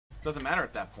Doesn't matter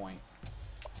at that point.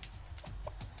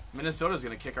 Minnesota's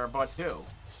going to kick our butts too.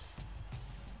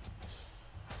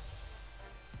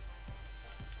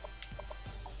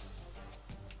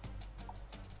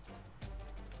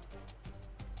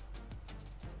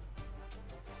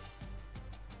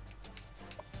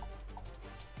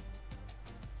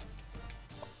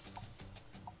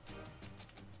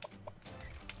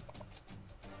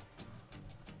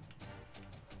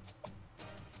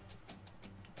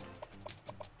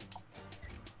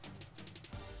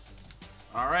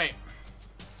 All right.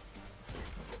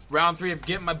 Round 3 of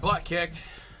getting my butt kicked.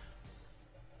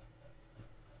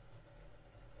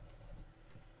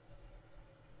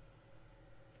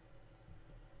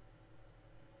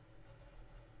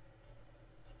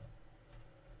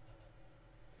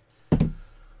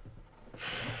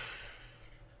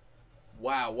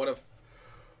 Wow, what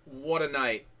a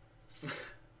night.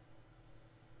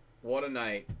 What a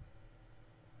night.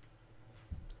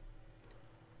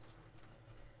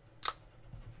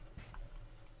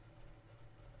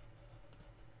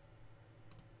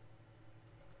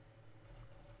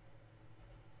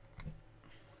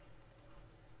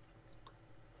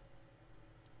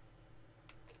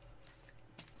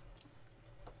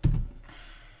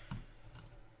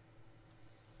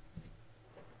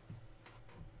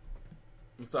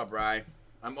 What's up, Rye?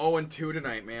 I'm 0-2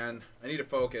 tonight, man. I need to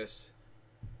focus.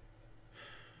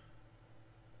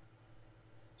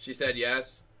 She said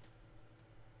yes.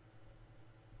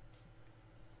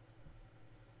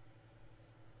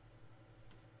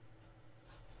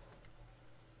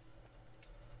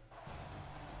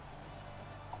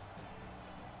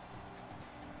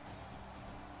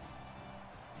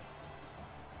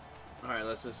 All right,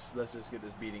 let's just get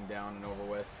this beating down and over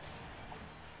with.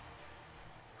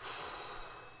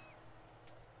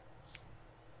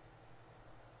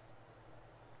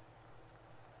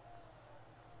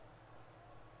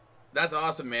 That's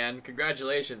awesome, man.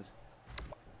 Congratulations.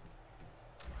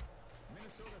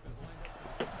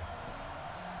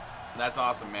 That's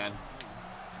awesome, man.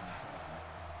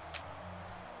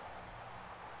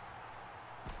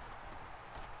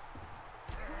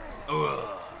 Ugh.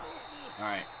 All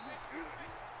right.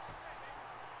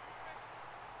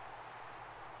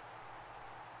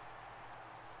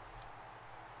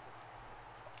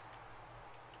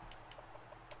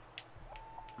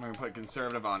 I'm going to put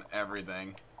conservative on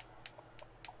everything.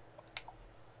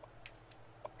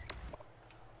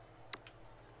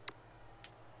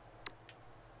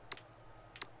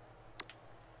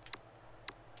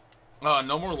 Oh,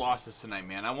 no more losses tonight,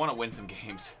 man. I want to win some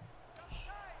games.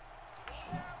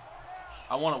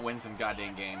 I want to win some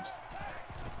goddamn games.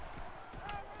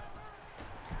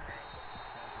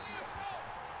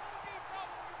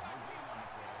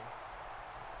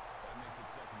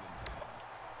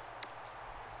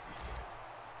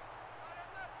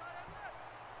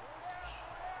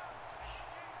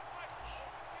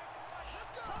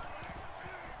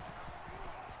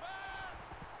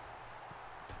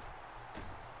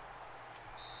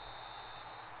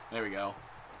 There we go.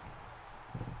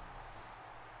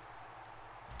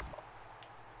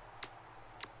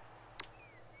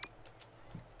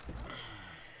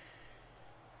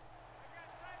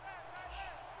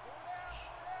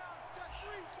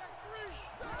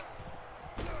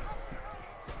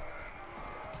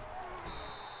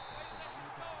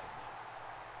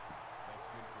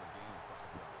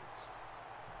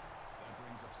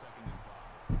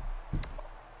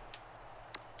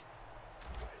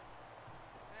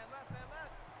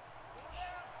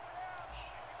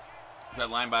 Is that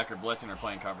linebacker blitzing or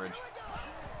playing coverage?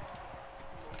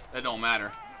 That don't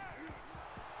matter.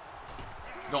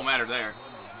 Don't matter there.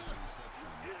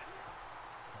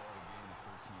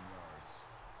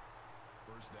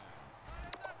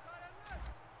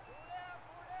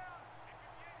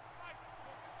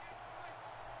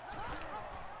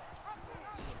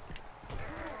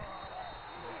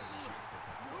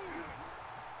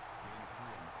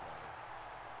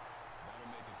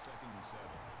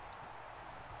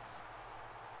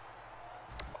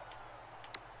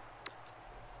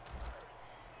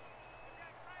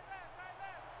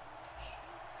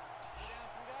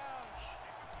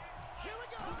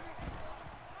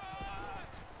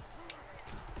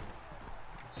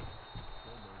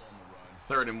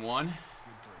 Third and 1.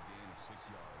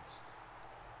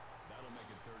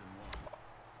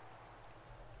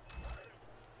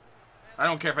 I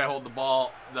don't care if I hold the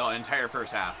ball the entire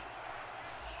first half.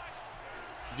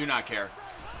 Do not care.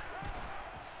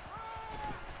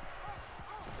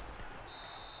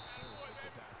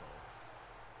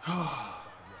 That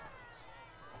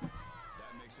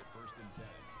makes it 1st and 10.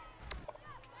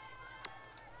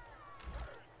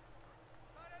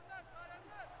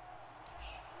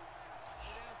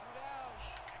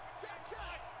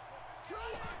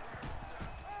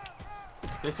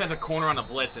 They sent a corner on a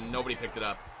blitz and nobody picked it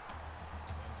up.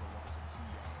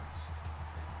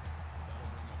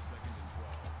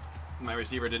 My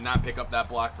receiver did not pick up that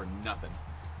block for nothing.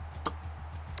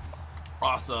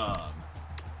 Awesome.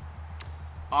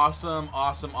 Awesome,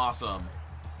 awesome, awesome.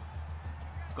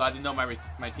 Glad to know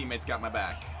my teammates got my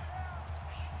back.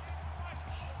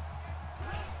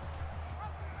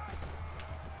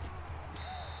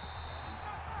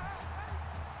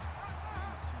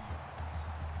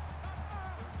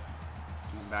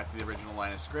 Back to the original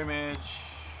line of scrimmage.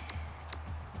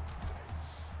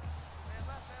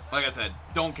 Like I said,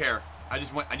 don't care. I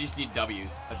just need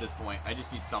W's at this point. I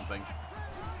just need something.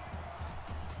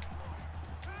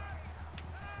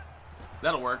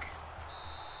 That'll work.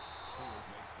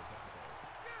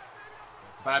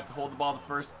 If I have to hold the ball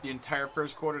the entire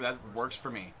first quarter, that works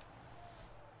for me.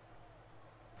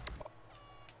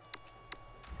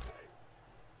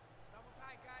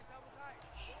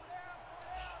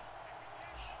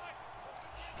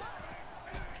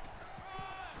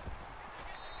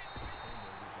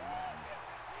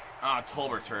 Ah,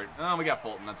 Tolbert's hurt. Oh, we got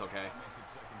Fulton. That's okay.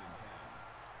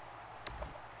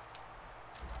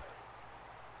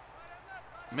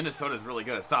 Minnesota's really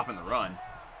good at stopping the run.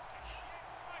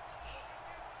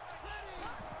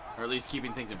 Or at least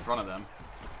keeping things in front of them.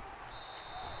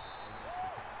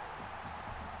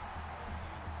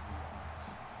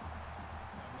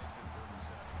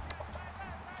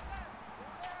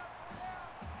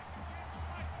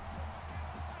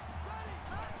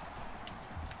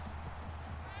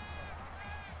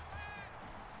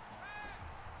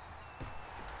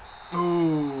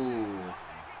 Ooh.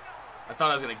 I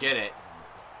thought I was going to get it.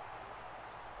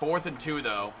 4th and 2,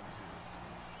 though.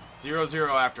 0-0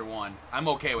 after 1. I'm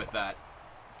okay with that.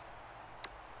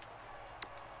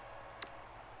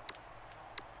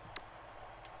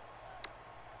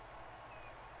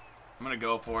 I'm going to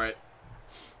go for it.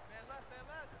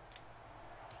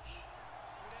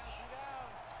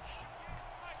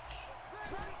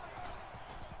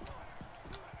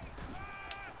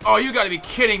 Oh, you got to be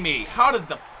kidding me. How did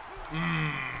the...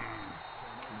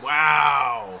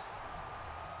 Wow.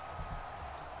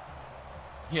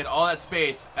 He had all that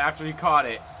space after he caught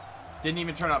it. Didn't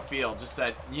even turn upfield. Just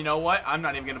said, you know what? I'm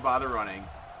not even going to bother running.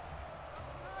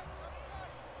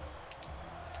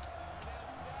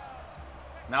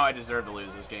 Now I deserve to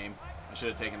lose this game. I should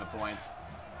have taken the points.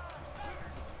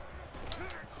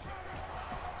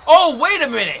 Oh, wait a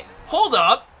minute. Hold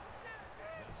up.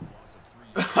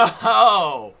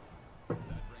 Oh.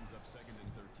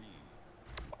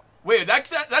 Wait,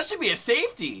 that should be a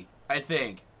safety, I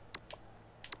think.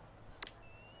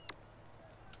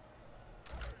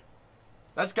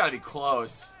 That's got to be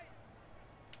close.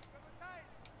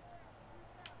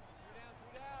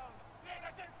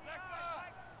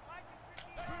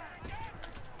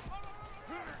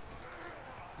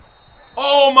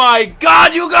 Oh my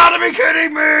God, you gotta be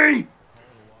kidding me!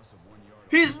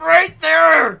 He's right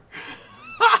there!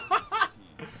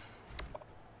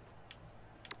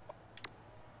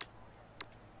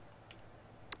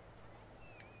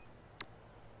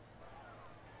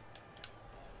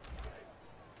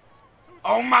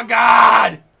 Oh my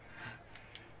God!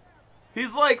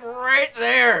 He's like right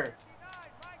there.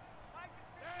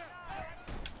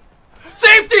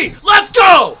 Safety! Let's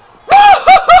go!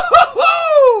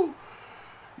 Woo-hoo-hoo-hoo-hoo!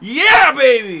 Yeah,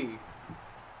 baby!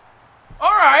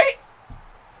 Alright.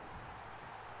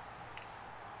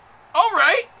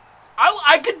 Alright.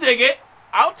 I can dig it.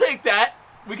 I'll take that.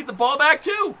 We get the ball back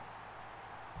too.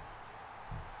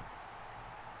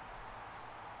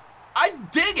 I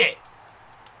dig it.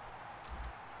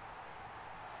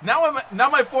 Now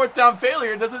my 4th down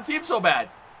failure doesn't seem so bad.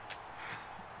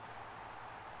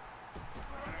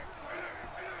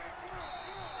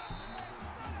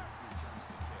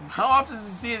 How often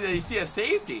does you see a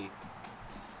safety?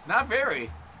 Not very.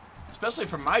 Especially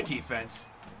from my defense.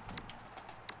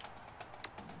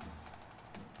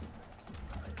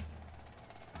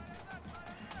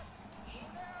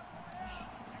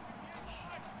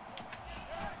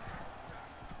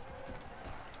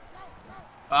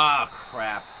 Ah,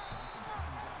 crap.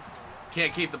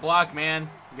 Can't keep the block, man.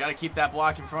 You gotta keep that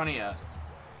block in front of you.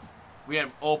 We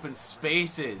have open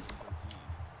spaces.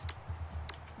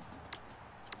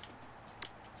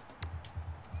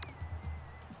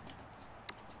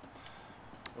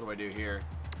 What do I do here?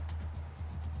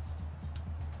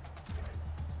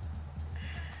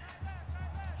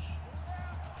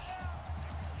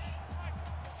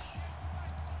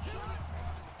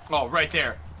 Oh, right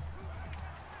there.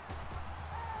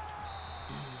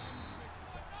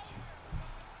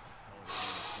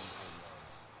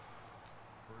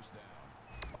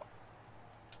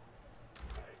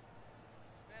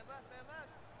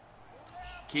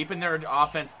 Keeping their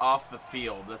offense off the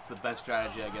field. That's the best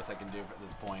strategy I guess I can do at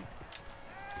this point.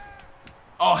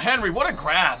 Oh, Henry, what a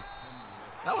grab.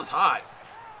 That was hot.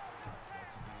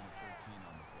 That's a gain of 13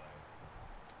 on the play.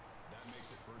 That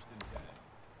makes it first and 10.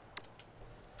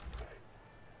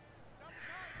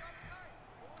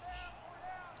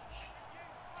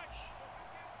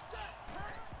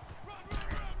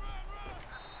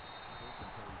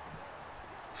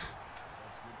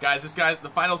 Guys, the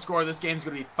final score of this game is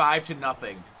going to be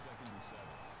 5-0.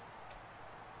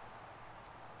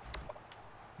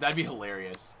 That'd be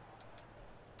hilarious.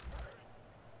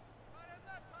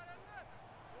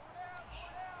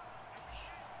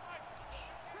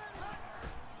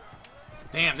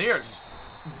 Damn, they are just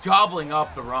gobbling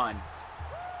up the run.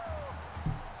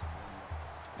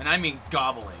 And I mean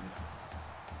gobbling.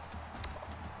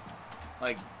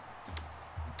 Like,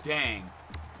 dang.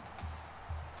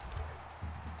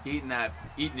 Eating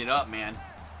it up, man.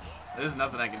 There's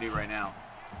nothing I can do right now.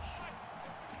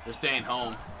 They're staying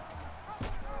home.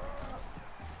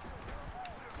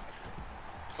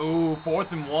 Ooh,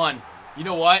 4th and 1. You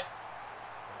know what?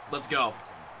 Let's go.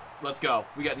 Let's go.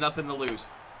 We got nothing to lose.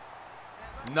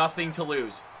 Nothing to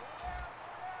lose.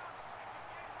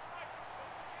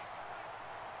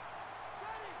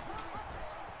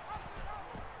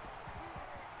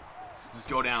 Just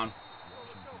go down.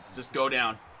 Just go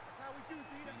down.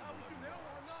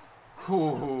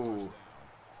 Ooh.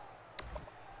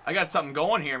 I got something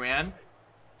going here, man.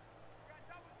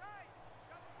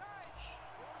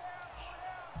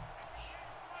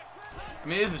 I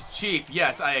mean, this is cheap.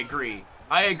 Yes, I agree.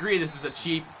 I agree this is a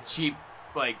cheap,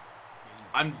 like,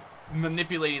 I'm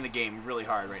manipulating the game really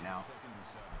hard right now.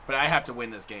 But I have to win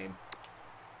this game.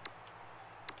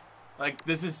 Like,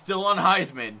 this is still on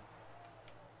Heisman.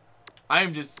 I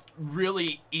am just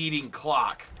really eating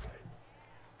clock.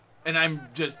 And I'm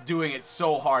just doing it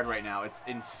so hard right now. It's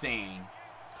insane.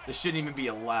 This shouldn't even be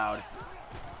allowed.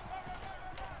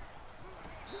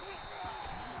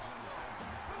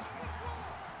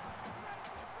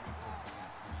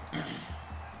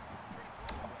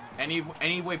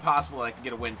 Any way possible I can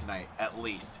get a win tonight, at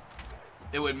least.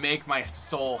 It would make my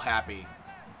soul happy.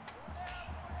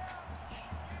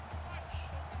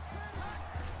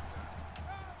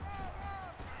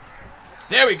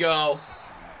 There we go.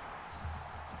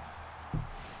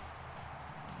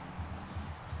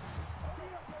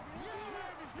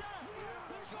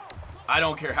 I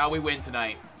don't care how we win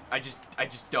tonight. I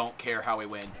just don't care how we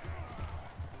win.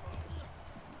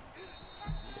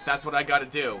 That's what I gotta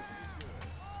do.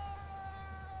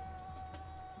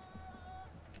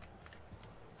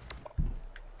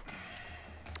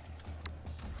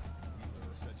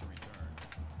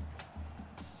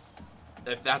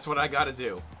 If that's what I gotta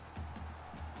do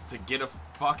to get a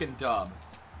fucking dub,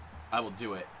 I will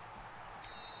do it.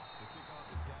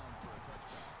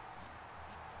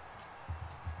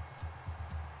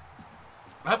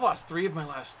 I've lost 3 of my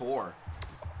last 4.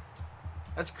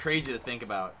 That's crazy to think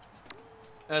about.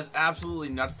 That is absolutely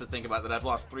nuts to think about that I've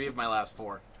lost 3 of my last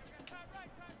 4.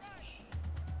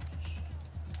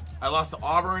 I lost to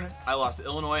Auburn, I lost to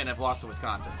Illinois, and I've lost to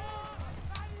Wisconsin.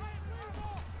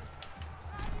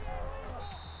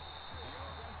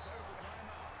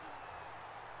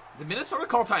 Did Minnesota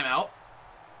call timeout?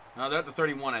 No, they're at the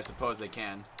 31. I suppose they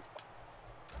can.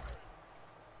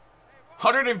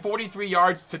 143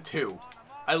 yards to 2.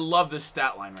 I love this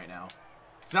stat line right now.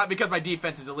 It's not because my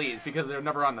defense is elite. It's because they're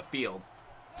never on the field.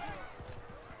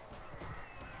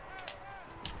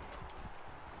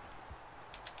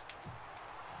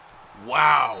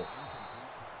 Wow.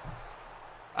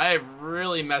 I have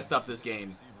really messed up this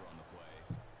game.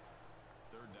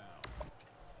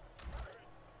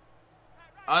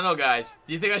 I don't know, guys.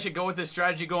 Do you think I should go with this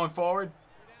strategy going forward?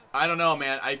 I don't know,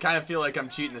 man. I kind of feel like I'm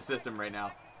cheating the system right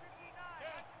now.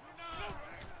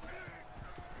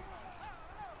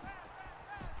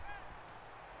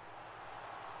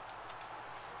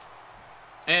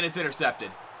 And it's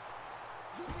intercepted.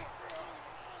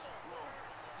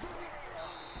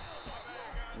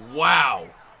 Wow.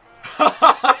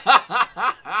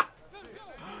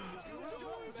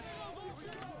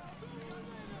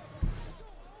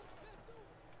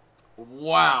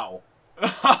 Wow.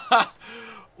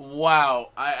 Wow.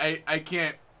 I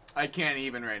can't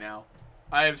even right now.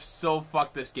 I have so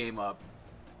fucked this game up.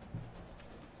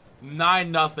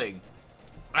 9-0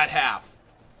 at half.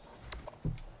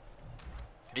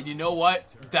 And you know what?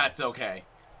 That's okay.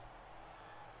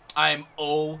 I'm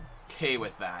okay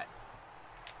with that.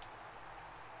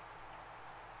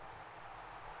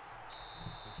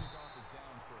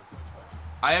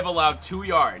 I have allowed 2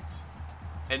 yards,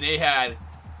 and they had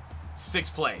 6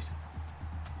 plays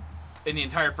in the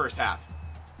entire first half.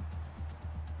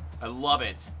 I love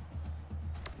it.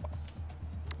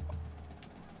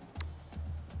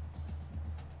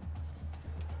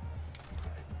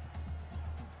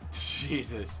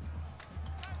 Jesus.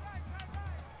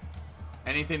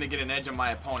 Anything to get an edge on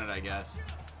my opponent, I guess.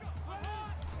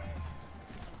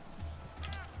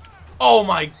 Oh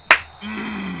my...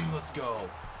 let's go.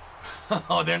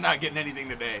 Oh, they're not getting anything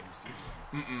today.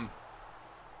 That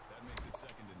makes it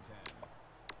 2nd and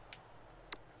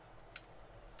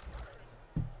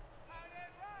 10.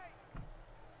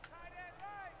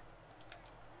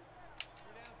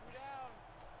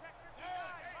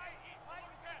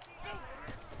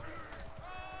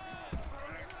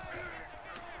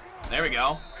 There we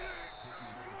go.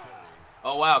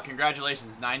 Oh, wow.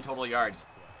 Congratulations. 9 total yards.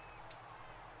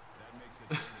 That makes it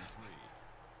 3rd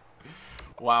and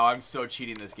 3. Wow, I'm so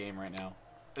cheating this game right now.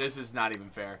 This is not even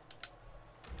fair.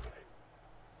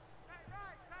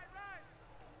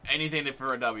 Anything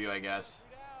for a W, I guess.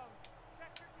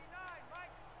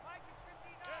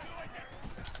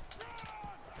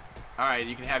 Alright,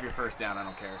 you can have your first down. I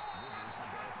don't care.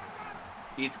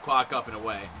 Eats clock up and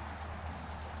away.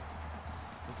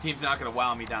 This team's not going to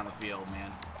wow me down the field,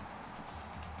 man.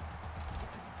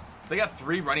 They got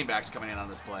 3 running backs coming in on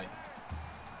this play.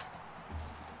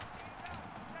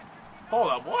 Hold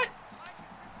up, what?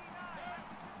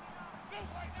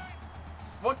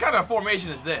 What kind of formation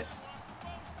is this?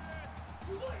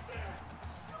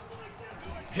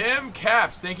 Him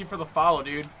Caps, thank you for the follow,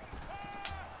 dude.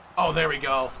 Oh, there we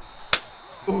go.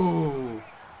 Ooh.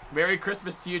 Merry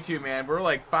Christmas to you too, man. We're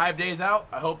like 5 days out.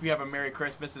 I hope you have a Merry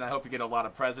Christmas, and I hope you get a lot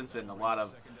of presents and a lot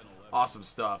of awesome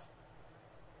stuff.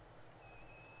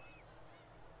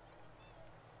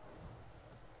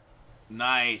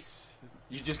 Nice.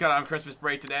 You just got on Christmas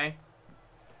break today?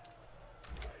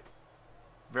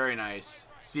 Very nice.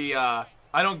 See, I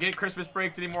don't get Christmas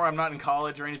breaks anymore. I'm not in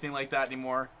college or anything like that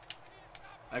anymore.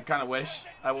 I kind of wish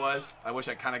I was. I wish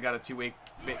I kind of got a 2-week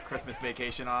Christmas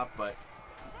vacation off, but...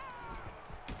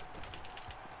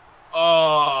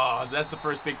 Oh, that's the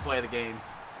first big play of the game.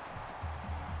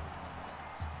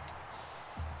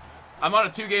 I'm on a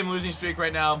 2-game losing streak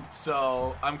right now,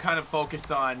 so I'm kind of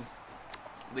focused on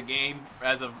the game,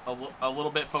 as of a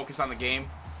little bit focused on the game.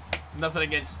 Nothing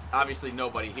against, obviously,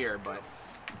 nobody here, but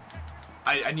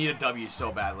I need a W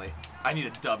so badly. I need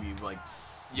a W, like,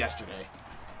 yesterday.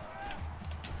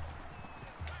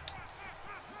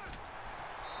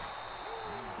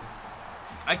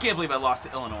 I can't believe I lost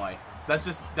to Illinois. That's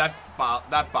just, that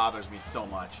bothers me so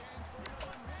much.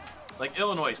 Like,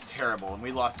 Illinois is terrible, and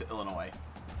we lost to Illinois.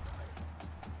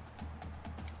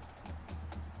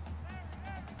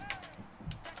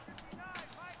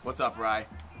 What's up, Rye?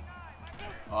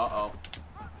 Uh-oh.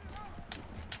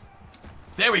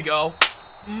 There we go.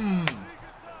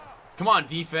 Come on,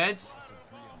 defense.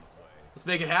 Let's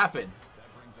make it happen.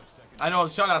 I know the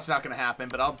shutout's not going to happen,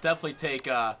 but I'll definitely take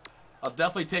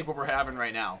what we're having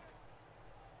right now.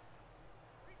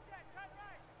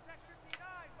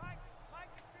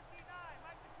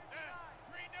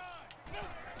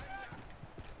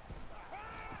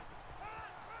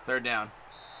 Third down.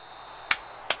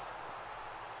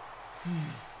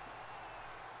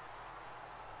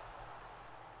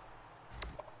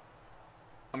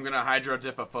 I'm going to hydro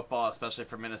dip a football, especially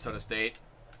for Minnesota State.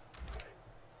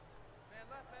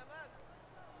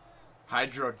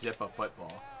 Hydro dip a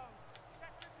football.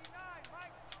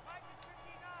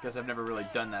 Guess I've never really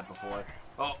done that before.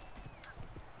 Oh.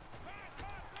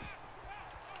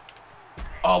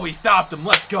 Oh, we stopped him.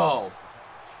 Let's go.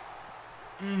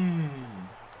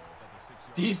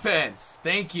 Defense.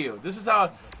 Thank you. This is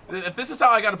how... If this is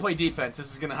how I got to play defense,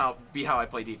 this is going to be how I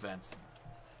play defense.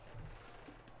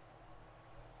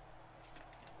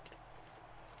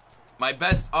 My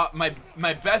best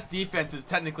my best defense is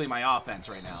technically my offense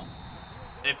right now.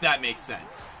 If that makes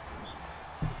sense.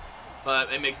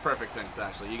 But it makes perfect sense,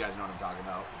 actually. You guys know what I'm talking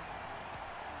about.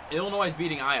 Illinois is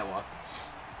beating Iowa.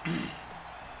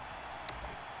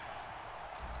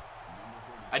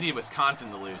 I need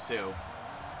Wisconsin to lose, too.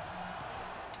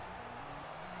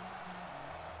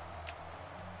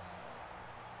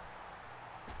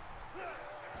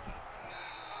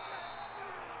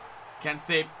 Kent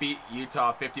State beat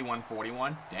Utah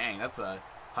 51-41. Dang, that's a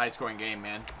high-scoring game,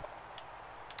 man.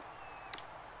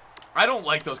 I don't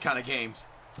like those kind of games.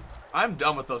 I'm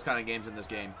done with those kind of games in this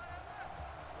game.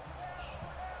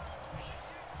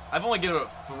 I've only given it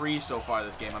 3 so far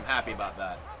this game. I'm happy about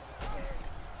that.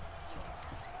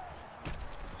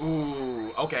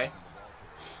 Ooh, okay.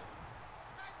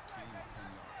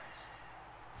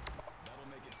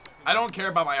 I don't care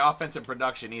about my offensive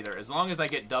production either. As long as I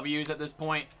get W's at this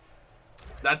point,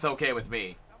 that's okay with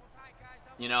me.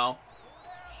 You know?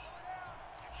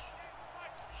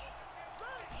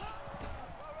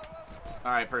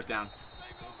 All right, first down.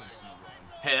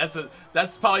 Hey,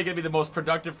 that's probably gonna be the most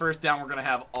productive first down we're gonna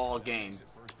have all game.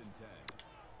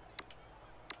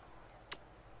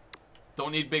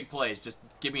 Don't need big plays. Just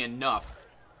give me enough.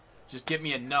 Just give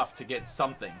me enough to get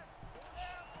something.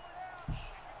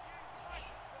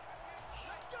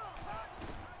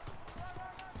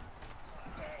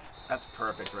 That's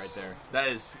perfect right there. That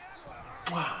is...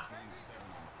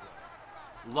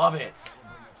 Love it.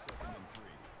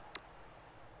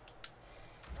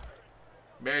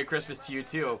 Merry Christmas to you,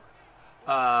 too.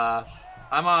 I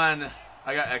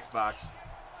got Xbox.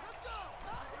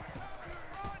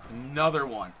 Another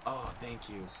one. Oh, thank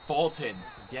you. Fulton.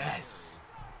 Yes.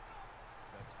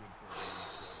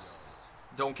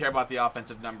 Don't care about the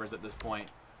offensive numbers at this point.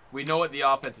 We know what the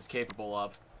offense is capable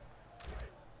of.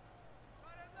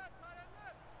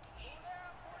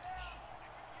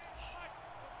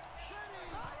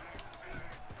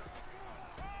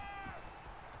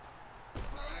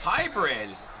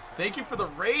 Hybrid. Thank you for the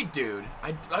raid, dude.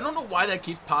 I don't know why that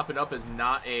keeps popping up as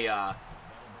not a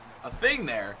thing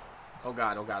there. Oh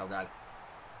god, oh god, oh god.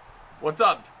 What's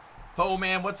up, Foe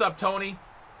Man? What's up, Tony?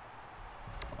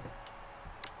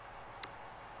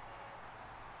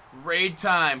 Raid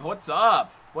time. What's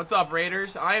up? What's up,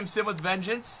 Raiders? I am Sim with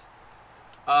Vengeance.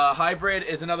 Hybrid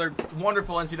is another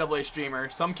wonderful NCAA streamer.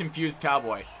 Some confused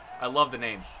cowboy. I love the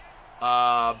name.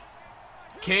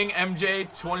 King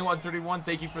MJ 2131.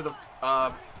 Thank you for the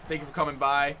thank you for coming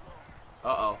by.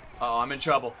 Uh-oh. Uh-oh, I'm in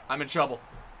trouble. I'm in trouble.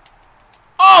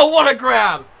 Oh, what a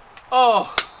grab!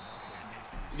 Oh.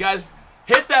 You guys,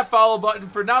 hit that follow button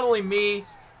for not only me,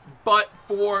 but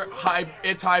for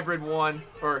it's Hybrid 1,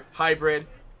 or Hybrid,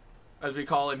 as we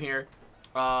call him here.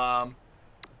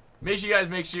 Make sure you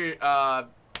guys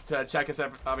to check us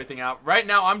everything out. Right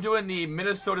now, I'm doing the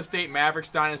Minnesota State Mavericks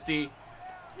Dynasty.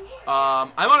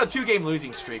 I'm on a 2-game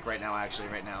losing streak right now,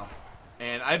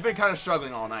 and I've been kind of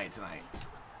struggling all night tonight.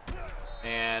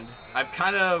 And I've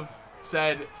kind of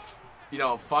said, you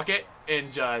know, fuck it,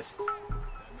 and just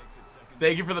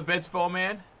thank you for the bits, Foe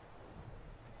Man.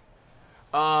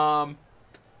 I'm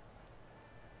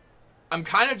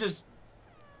kind of just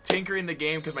tinkering the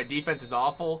game because my defense is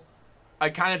awful. I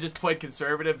kind of just played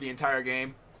conservative the entire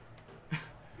game.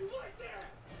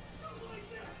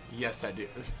 Yes, I do.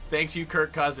 Thanks you,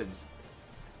 Kirk Cousins.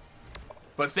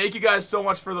 But thank you guys so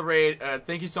much for the raid.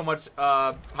 Thank you so much,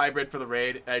 Hybrid, for the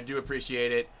raid. I do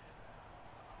appreciate it.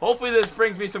 Hopefully this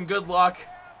brings me some good luck.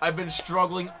 I've been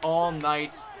struggling all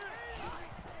night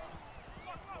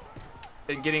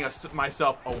in getting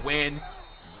myself a win.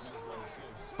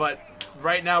 But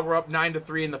right now we're up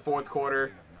 9-3 in the fourth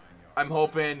quarter. I'm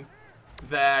hoping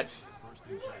that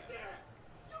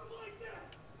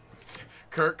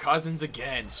Kirk Cousins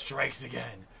again strikes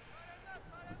again.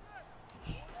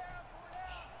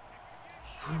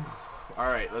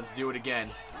 Alright, let's do it again.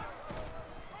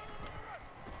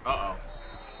 Uh-oh.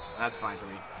 That's fine for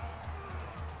me.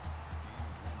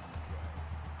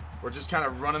 We're just kind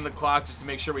of running the clock just to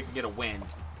make sure we can get a win.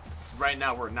 Right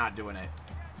now, we're not doing it.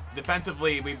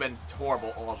 Defensively, we've been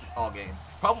horrible all game.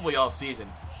 Probably all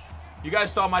season. You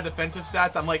guys saw my defensive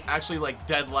stats? I'm actually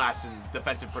dead last in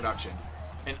defensive production.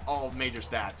 In all major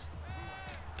stats.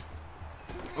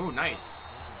 Ooh, nice.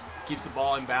 Keeps the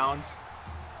ball in bounds.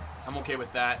 I'm okay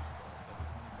with that.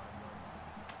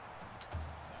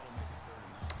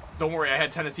 Don't worry, I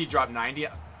had Tennessee drop 90.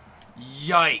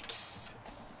 Yikes.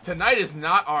 Tonight is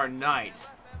not our night.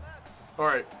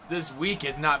 Or this week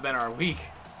has not been our week.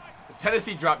 If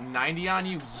Tennessee dropped 90 on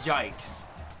you, yikes.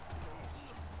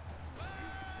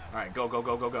 Alright, go, go,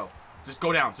 go, go, go. Just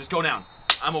go down. Just go down.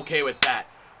 I'm okay with that.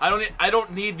 I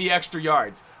don't need the extra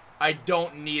yards. I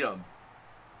don't need them.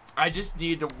 I just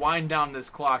need to wind down this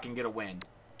clock and get a win.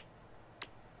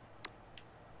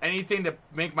 Anything to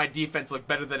make my defense look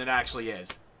better than it actually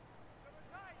is.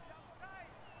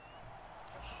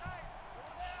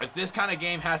 If this kind of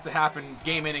game has to happen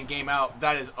game in and game out,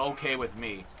 that is okay with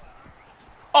me.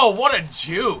 Oh, what a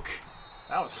juke.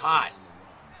 That was hot.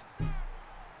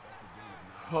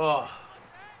 Oh.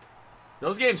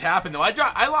 Those games happen though. I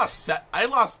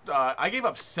gave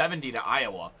up 70 to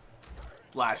Iowa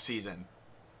last season.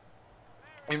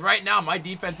 And right now my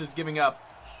defense is giving up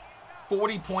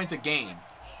 40 points a game.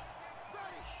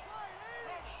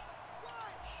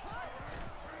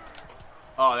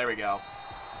 Oh, there we go.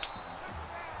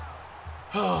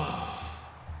 I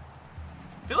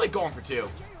feel like going for 2.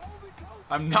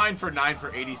 I'm 9 for 9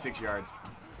 for 86 yards.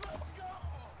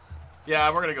 Yeah,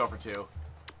 we're going to go for 2.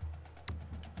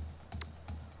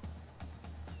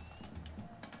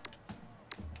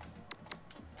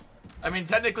 I mean,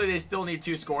 technically they still need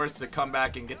 2 scores to come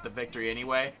back and get the victory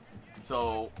anyway.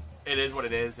 So, it is what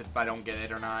it is if I don't get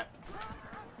it or not.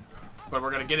 But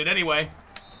we're going to get it anyway.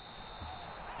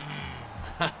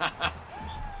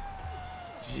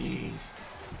 Jeez.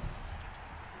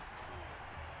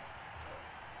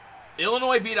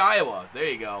 Illinois beat Iowa. There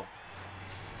you go.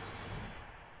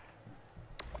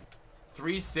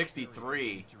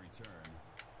 363.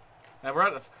 And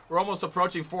we're almost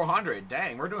approaching 400.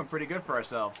 Dang, we're doing pretty good for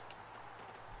ourselves.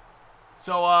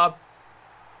 So,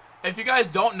 if you guys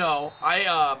don't know,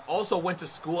 I also went to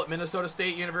school at Minnesota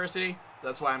State University.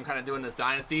 That's why I'm kind of doing this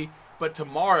Dynasty. But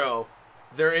tomorrow,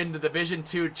 they're in the Division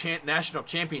II National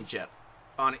Championship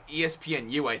on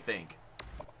ESPNU, I think.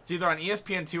 It's either on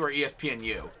ESPN2 or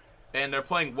ESPNU. And they're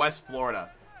playing West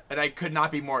Florida. And I could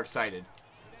not be more excited.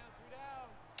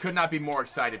 Could not be more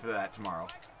excited for that tomorrow.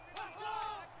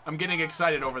 I'm getting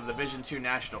excited over the Division II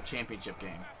National Championship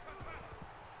game.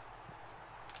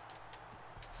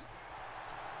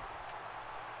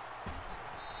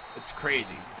 It's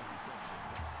crazy.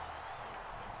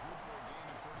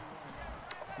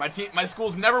 My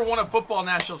school's never won a football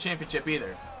national championship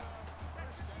either.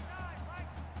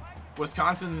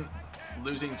 Wisconsin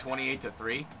losing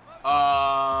 28-3.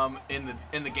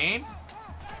 In the game.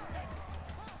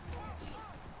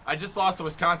 I just lost to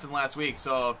Wisconsin last week,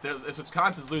 so if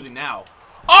Wisconsin's losing now,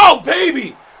 oh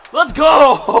baby, let's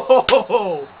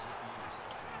go!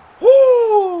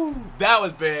 Woo! That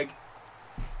was big.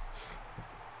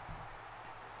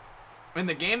 In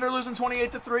the game, they're losing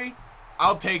 28-3.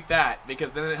 I'll take that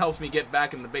because then it helps me get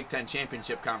back in the Big Ten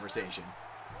championship conversation.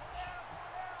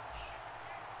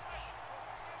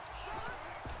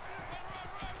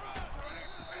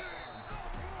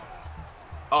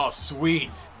 Oh,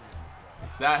 sweet.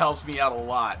 That helps me out a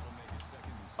lot.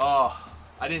 Oh,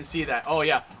 I didn't see that. Oh,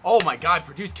 yeah. Oh, my God.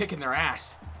 Purdue's kicking their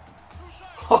ass.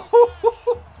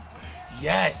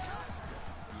 Yes.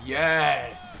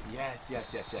 Yes. Yes,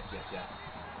 yes, yes, yes, yes, yes.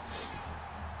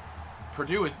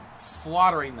 Purdue is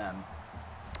slaughtering them.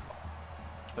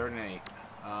 3rd and 8.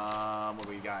 What do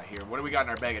we got here? What do we got in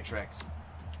our bag of tricks?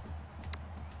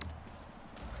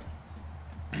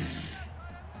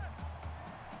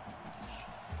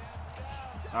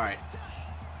 All right.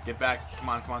 Get back. Come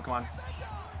on, come on, come on.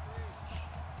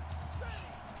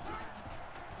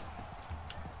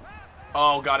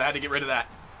 Oh, God, I had to get rid of that.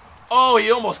 Oh,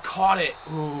 he almost caught it.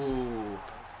 Ooh.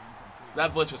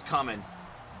 That blitz was coming.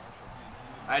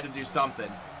 I had to do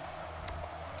something.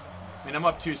 I mean, I'm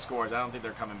up 2 scores. I don't think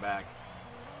they're coming back.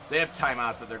 They have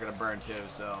timeouts that they're going to burn too,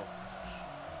 so.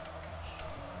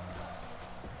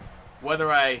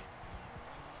 Whether I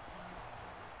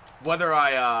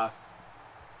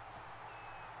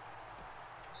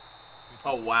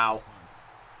oh, wow.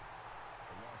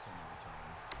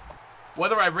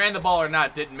 Whether I ran the ball or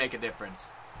not didn't make a difference.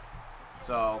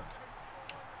 So,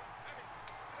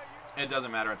 it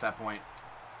doesn't matter at that point.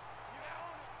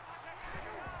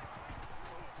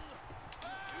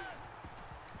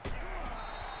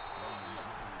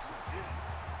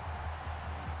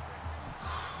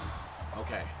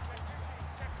 Okay.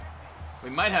 We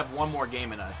might have one more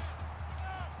game in us.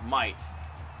 Might.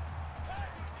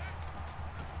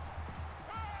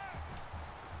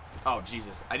 Oh,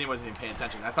 Jesus. I wasn't even paying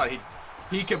attention. I thought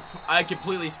I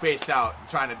completely spaced out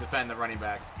trying to defend the running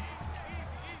back.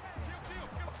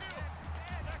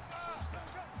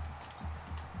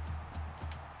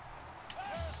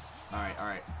 All right, all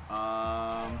right.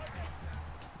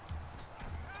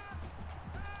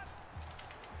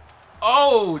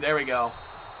 Oh, there we go.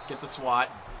 Get the SWAT.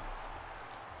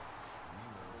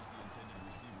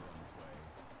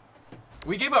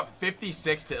 We gave up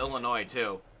 56 to Illinois,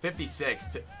 too. 56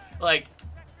 to... Like,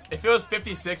 if it was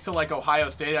 56 to, like, Ohio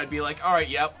State, I'd be like, all right,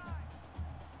 yep.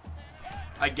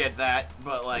 I get that.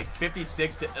 But, like,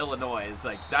 56 to Illinois is,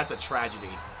 like, that's a tragedy.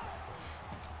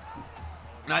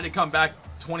 And I had to come back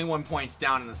 21 points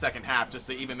down in the second half just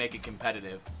to even make it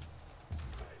competitive.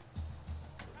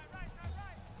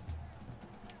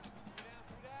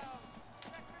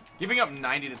 Giving up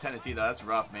 90 to Tennessee, though, that's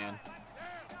rough, man.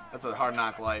 That's a hard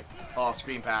knock life. Oh,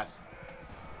 screen pass.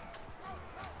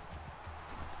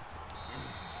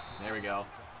 There we go.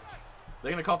 They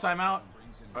gonna call timeout?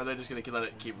 Or are they just gonna let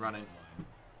it keep running?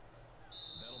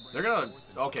 They're gonna...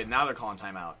 Okay, now they're calling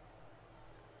timeout.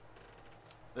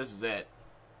 This is it.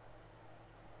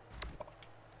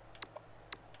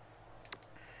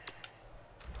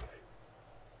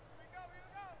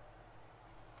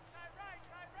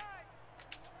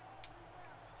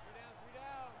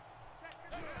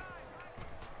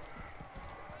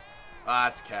 Ah,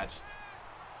 that's a catch.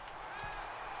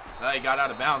 Well, he got out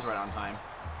of bounds right on time.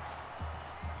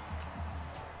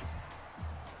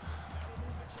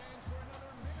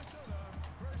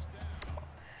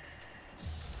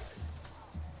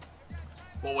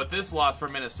 Well, with this loss for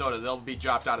Minnesota, they'll be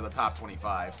dropped out of the top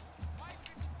 25.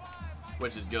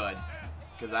 Which is good.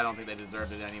 Because I don't think they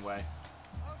deserved it anyway.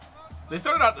 They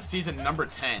started out the season number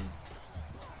 10.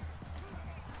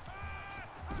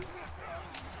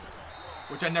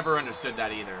 Which I never understood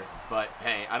that either. But,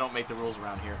 hey, I don't make the rules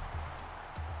around here.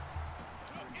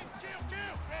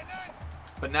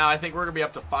 But now I think we're going to be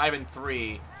up to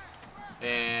 5-3.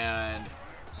 And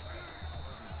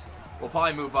we'll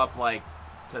probably move up, like,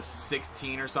 to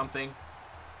 16 or something.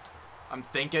 I'm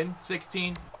thinking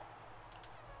 16.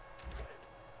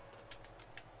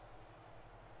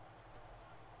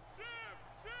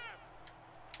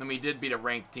 And we did beat a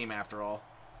ranked team after all.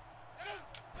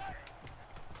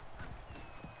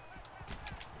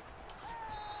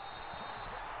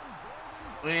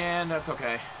 And that's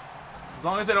okay. As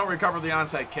long as they don't recover the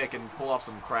onside kick and pull off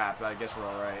some crap, I guess we're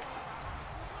alright.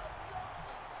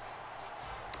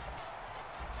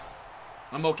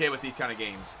 I'm okay with these kind of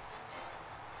games.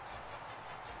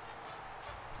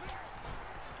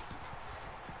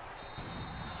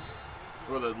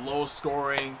 For the low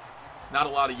scoring, not a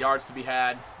lot of yards to be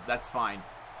had, that's fine.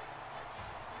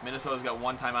 Minnesota's got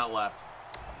one timeout left.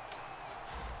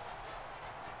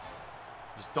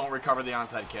 Just don't recover the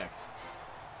onside kick.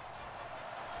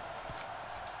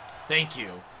 Thank you.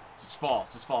 Just fall,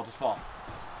 just fall, just fall.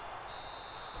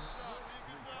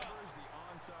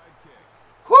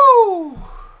 Whoo!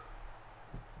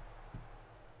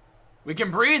 We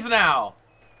can breathe now.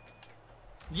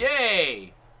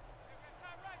 Yay!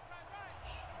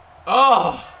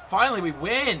 Oh, finally we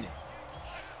win.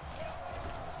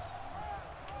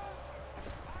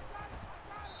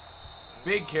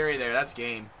 Big carry there. That's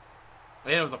game.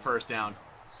 And it was a first down.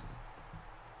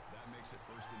 That makes it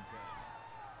 1st and 10.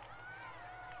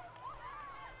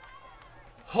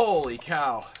 Holy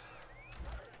cow.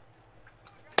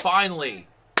 Finally.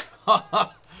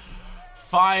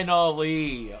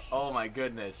 Finally. Oh my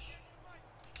goodness.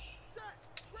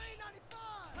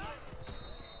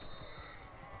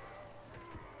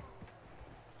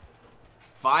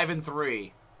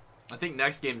 5-3. I think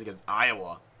next game's against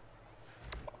Iowa.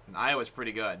 And Iowa's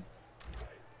pretty good.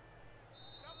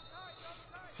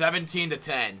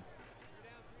 17-10.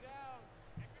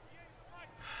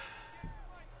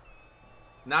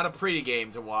 Not a pretty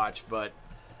game to watch, but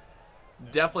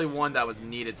definitely one that was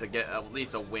needed to get at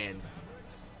least a win.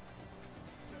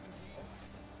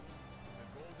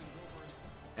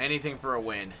 Anything for a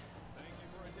win.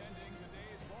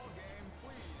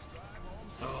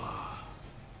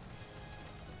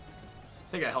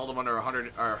 I think I held them under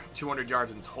 100 or 200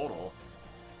 yards in total.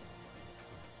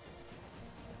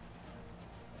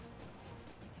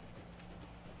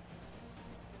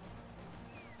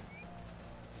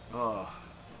 Oh.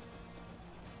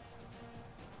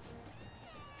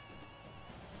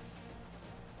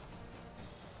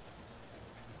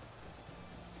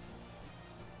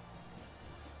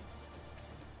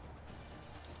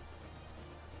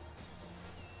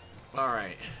 All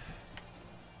right.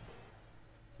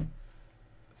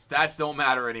 Stats don't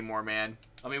matter anymore, man.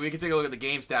 I mean, we can take a look at the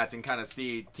game stats and kind of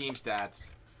see team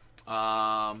stats.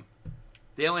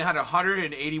 They only had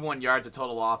 181 yards of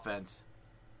total offense.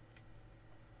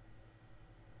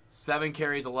 7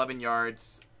 carries, 11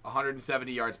 yards,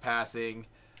 170 yards passing.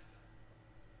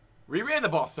 We ran the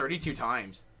ball 32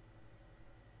 times.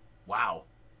 Wow.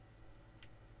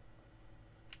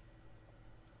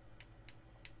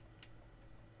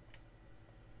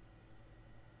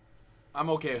 I'm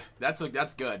okay.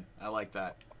 That's good. I like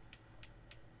that.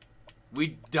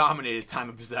 We dominated time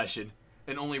of possession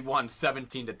and only won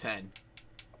 17-10.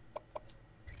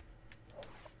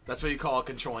 That's what you call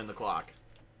controlling the clock.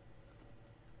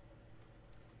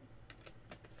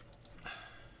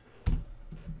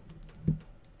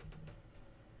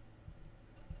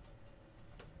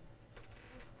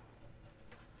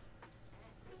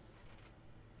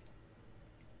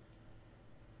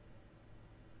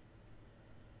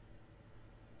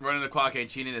 Running the clock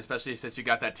ain't cheating, especially since you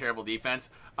got that terrible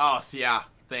defense. Oh, yeah.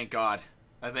 Thank God.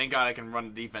 Thank God I can run a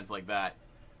defense like that.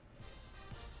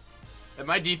 And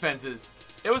my defense is...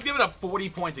 It was giving up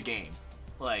 40 points a game.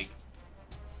 Like,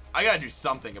 I gotta do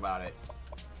something about it.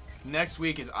 Next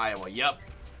week is Iowa. Yep.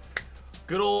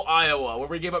 Good old Iowa, where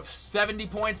we gave up 70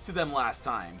 points to them last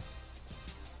time.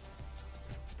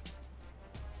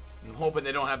 I'm hoping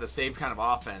they don't have the same kind of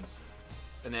offense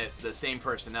and the same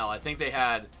personnel. I think they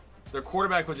had... Their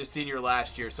quarterback was a senior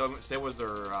last year, so was their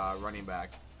running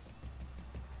back.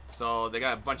 So they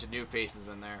got a bunch of new faces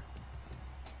in there.